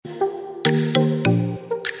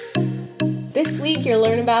This week, you'll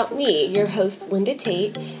learn about me, your host, Linda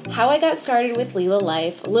Tate, how I got started with Lila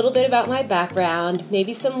Life, a little bit about my background,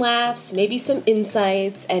 maybe some laughs, maybe some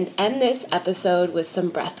insights, and end this episode with some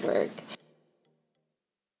breath work.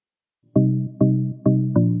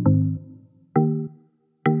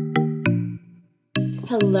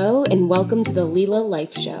 Hello, and welcome to the Lila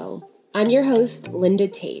Life Show. I'm your host, Linda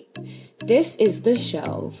Tate. This is the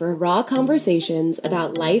show for raw conversations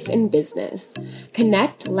about life and business.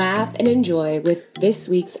 Connect, laugh, and enjoy with this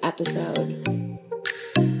week's episode.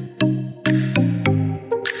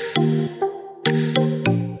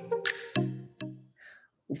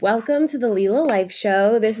 Welcome to the Lila Life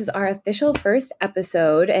Show. This is our official first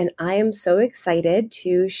episode, and I am so excited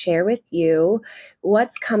to share with you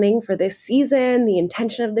what's coming for this season, the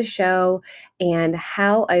intention of the show, and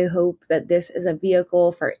how I hope that this is a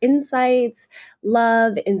vehicle for insights,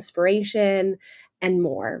 love, inspiration, and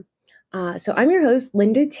more. So I'm your host,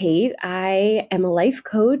 Linda Tate. I am a life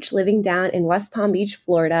coach living down in West Palm Beach,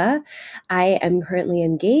 Florida. I am currently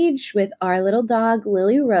engaged with our little dog,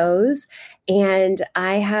 Lily Rose, and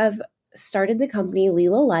I have started the company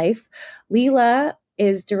Lila Life. Lila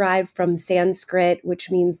is derived from Sanskrit,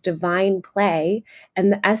 which means divine play.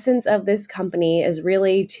 And the essence of this company is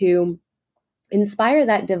really to inspire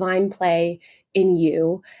that divine play in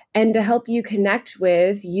you and to help you connect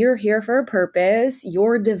with you're here for a purpose,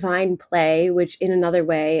 your divine play, which in another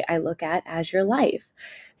way I look at as your life.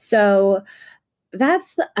 So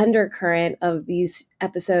that's the undercurrent of these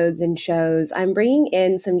episodes and shows. I'm bringing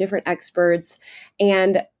in some different experts,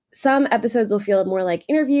 and some episodes will feel more like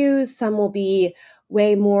interviews, some will be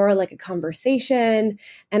way more like a conversation.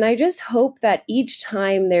 And I just hope that each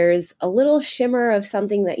time there's a little shimmer of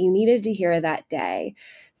something that you needed to hear that day.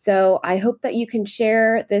 So I hope that you can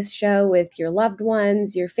share this show with your loved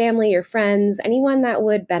ones, your family, your friends, anyone that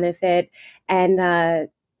would benefit, and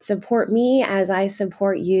support me as I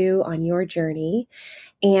support you on your journey.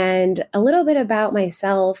 And a little bit about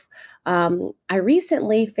myself. I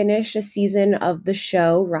recently finished a season of the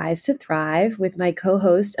show Rise to Thrive with my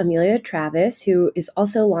co-host Amelia Travis, who is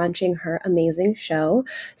also launching her amazing show.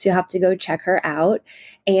 So you'll have to go check her out.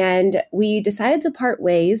 And we decided to part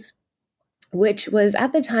ways, which was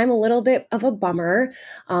at the time a little bit of a bummer.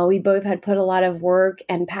 We both had put a lot of work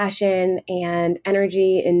and passion and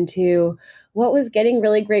energy into what was getting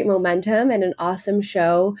really great momentum and an awesome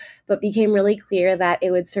show, but became really clear that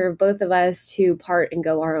it would serve both of us to part and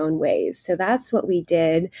go our own ways. So that's what we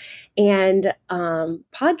did. And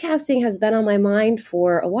podcasting has been on my mind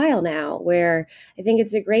for a while now, where I think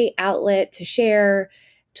it's a great outlet to share,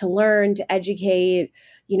 to learn, to educate.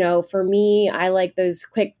 You know, for me, I like those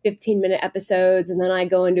quick 15-minute episodes, and then I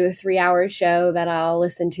go into a 3-hour show that I'll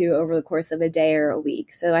listen to over the course of a day or a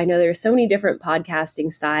week. So I know there's so many different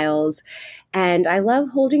podcasting styles, and I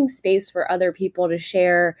love holding space for other people to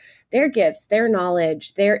share their gifts, their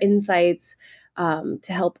knowledge, their insights to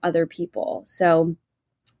help other people. So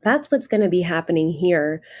that's what's going to be happening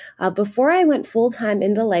here. Before I went full-time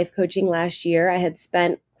into life coaching last year, I had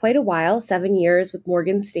spent quite a while, 7 years with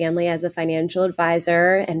Morgan Stanley as a financial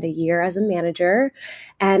advisor and a year as a manager.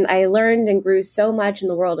 And I learned and grew so much in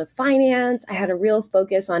the world of finance. I had a real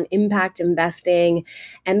focus on impact investing.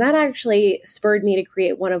 And that actually spurred me to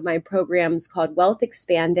create one of my programs called Wealth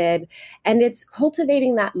Expanded. And it's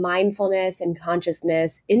cultivating that mindfulness and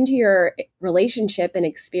consciousness into your relationship and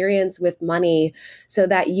experience with money so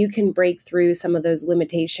that you can break through some of those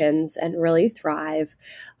limitations and really thrive.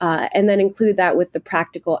 And then include that with the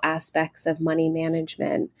practical aspects of money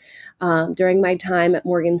management. During my time at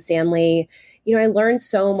Morgan Stanley, I learned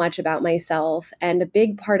so much about myself. And a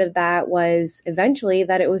big part of that was eventually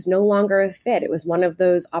that it was no longer a fit. It was one of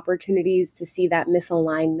those opportunities to see that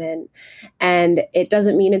misalignment. And it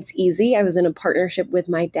doesn't mean it's easy. I was in a partnership with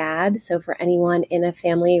my dad. So for anyone in a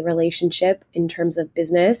family relationship in terms of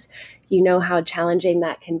business, you know how challenging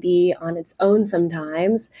that can be on its own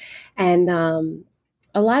sometimes. And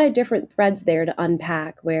a lot of different threads there to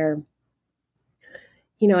unpack where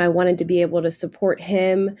I wanted to be able to support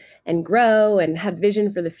him and grow and had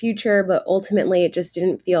vision for the future, but ultimately it just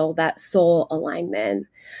didn't feel that soul alignment.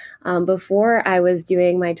 Before I was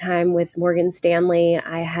doing my time with Morgan Stanley,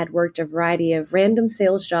 I had worked a variety of random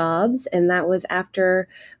sales jobs, and that was after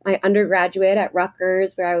my undergraduate at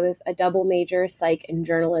Rutgers, where I was a double major, psych and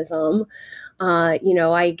journalism.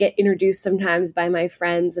 I get introduced sometimes by my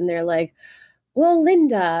friends, and they're like, well,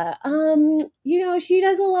 Linda, she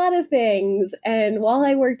does a lot of things. And while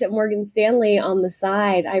I worked at Morgan Stanley on the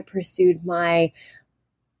side, I pursued my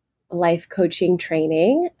life coaching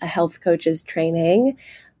training, a health coach's training,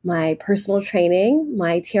 my personal training,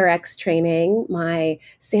 my TRX training, my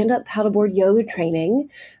stand-up paddleboard yoga training,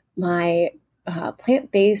 my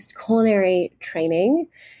plant-based culinary training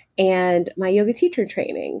and my yoga teacher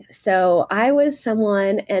training. So I was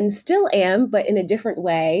someone, and still am, but in a different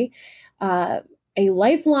way, a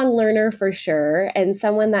lifelong learner for sure, and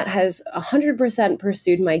someone that has 100%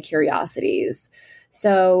 pursued my curiosities.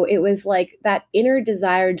 So it was like that inner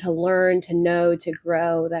desire to learn, to know, to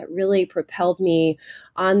grow that really propelled me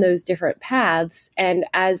on those different paths. And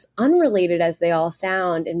as unrelated as they all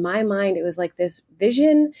sound, in my mind, it was like this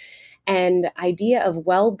vision and idea of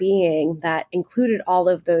well-being that included all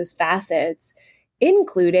of those facets,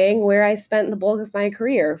 including where I spent the bulk of my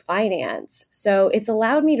career, finance. So it's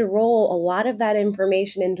allowed me to roll a lot of that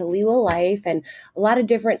information into Lila Life and a lot of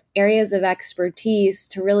different areas of expertise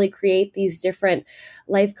to really create these different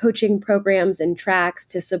life coaching programs and tracks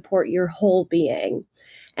to support your whole being.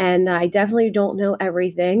 And I definitely don't know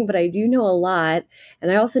everything, but I do know a lot.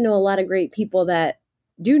 And I also know a lot of great people that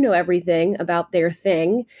do know everything about their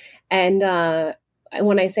thing. And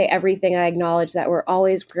when I say everything, I acknowledge that we're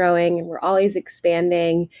always growing and we're always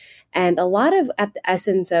expanding. And a lot of at the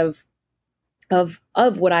essence of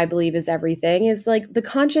what I believe is everything is like the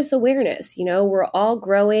conscious awareness. You know, we're all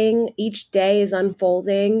growing, each day is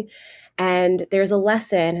unfolding, and there's a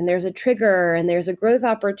lesson and there's a trigger and there's a growth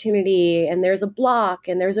opportunity and there's a block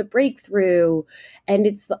and there's a breakthrough. And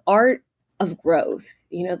it's the art of growth,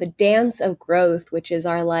 you know, the dance of growth, which is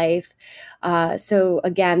our life. So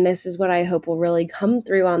again, this is what I hope will really come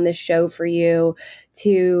through on this show for you,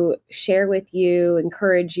 to share with you,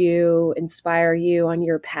 encourage you, inspire you on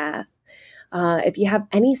your path. If you have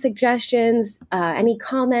any suggestions, any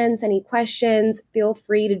comments, any questions, feel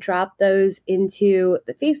free to drop those into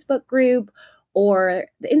the Facebook group or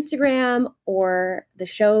the Instagram or the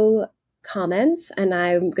show comments. And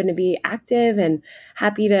I'm going to be active and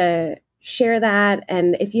happy to share that.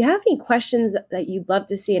 And if you have any questions that you'd love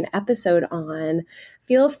to see an episode on,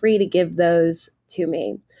 feel free to give those to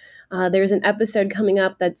me. There's an episode coming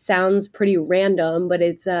up that sounds pretty random, but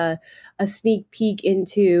it's a sneak peek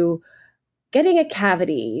into getting a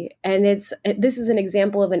cavity. And this is an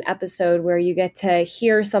example of an episode where you get to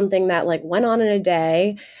hear something that like went on in a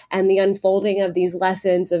day and the unfolding of these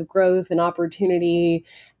lessons of growth and opportunity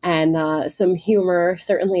and some humor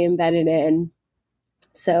certainly embedded in.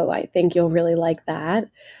 So I think you'll really like that.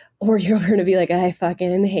 Or you're going to be like, I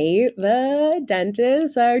fucking hate the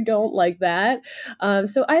dentist. I don't like that.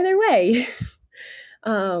 So either way,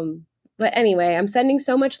 but anyway, I'm sending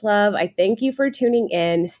so much love. I thank you for tuning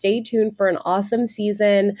in. Stay tuned for an awesome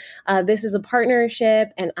season. This is a partnership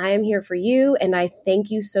and I am here for you. And I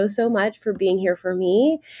thank you so, so much for being here for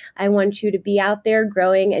me. I want you to be out there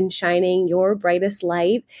growing and shining your brightest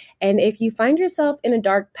light. And if you find yourself in a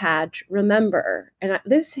dark patch, remember, and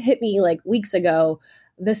this hit me like weeks ago,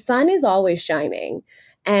 the sun is always shining.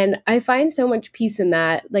 And I find so much peace in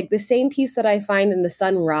that, like the same peace that I find in the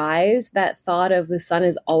sunrise, that thought of the sun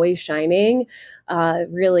is always shining,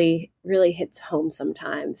 really, really hits home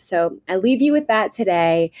sometimes. So I leave you with that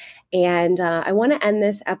today. And I want to end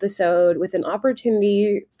this episode with an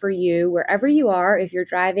opportunity for you, wherever you are, if you're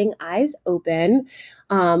driving, eyes open.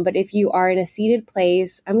 But if you are in a seated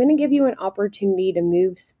place, I'm going to give you an opportunity to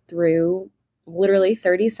move through literally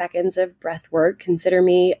 30 seconds of breath work. Consider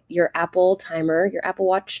me your Apple timer, your Apple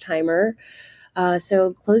Watch timer.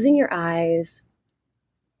 So closing your eyes,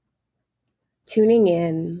 tuning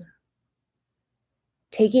in,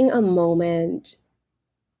 taking a moment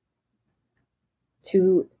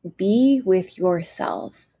to be with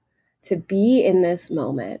yourself, to be in this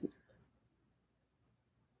moment.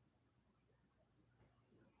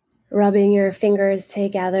 Rubbing your fingers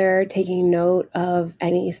together, taking note of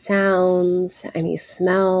any sounds, any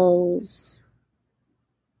smells,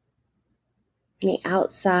 any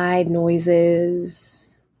outside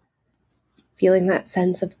noises, feeling that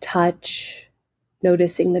sense of touch,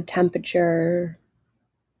 noticing the temperature,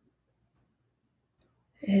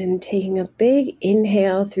 and taking a big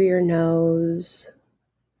inhale through your nose,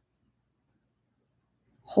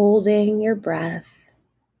 holding your breath,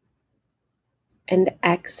 and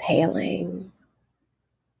exhaling.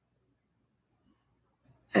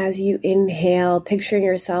 As you inhale, picturing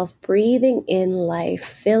yourself breathing in life,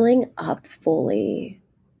 filling up fully,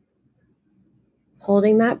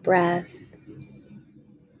 holding that breath,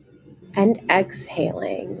 and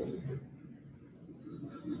exhaling.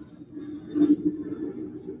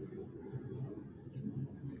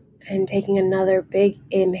 And taking another big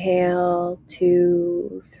inhale,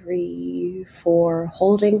 2, 3, 4,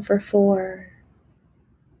 holding for 4,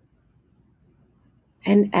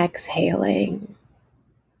 and exhaling.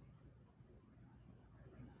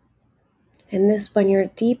 And this one, your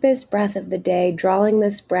deepest breath of the day, drawing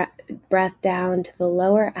this breath down to the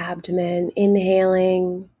lower abdomen,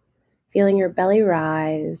 inhaling, feeling your belly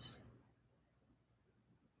rise,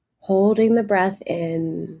 holding the breath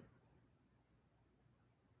in,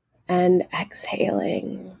 and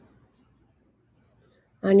exhaling.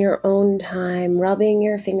 On your own time, rubbing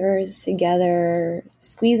your fingers together,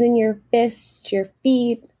 squeezing your fists, your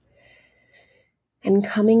feet, and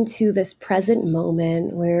coming to this present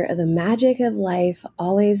moment where the magic of life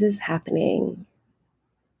always is happening.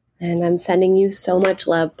 And I'm sending you so much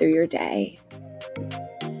love through your day.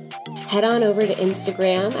 Head on over to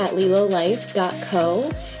Instagram at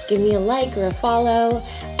lilalife.co. Give me a like or a follow,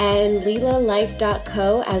 and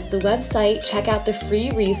lilalife.co as the website. Check out the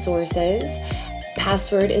free resources.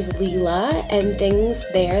 Password is Lila, and things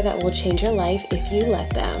there that will change your life if you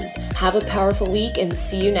let them. Have a powerful week and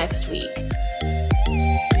see you next week.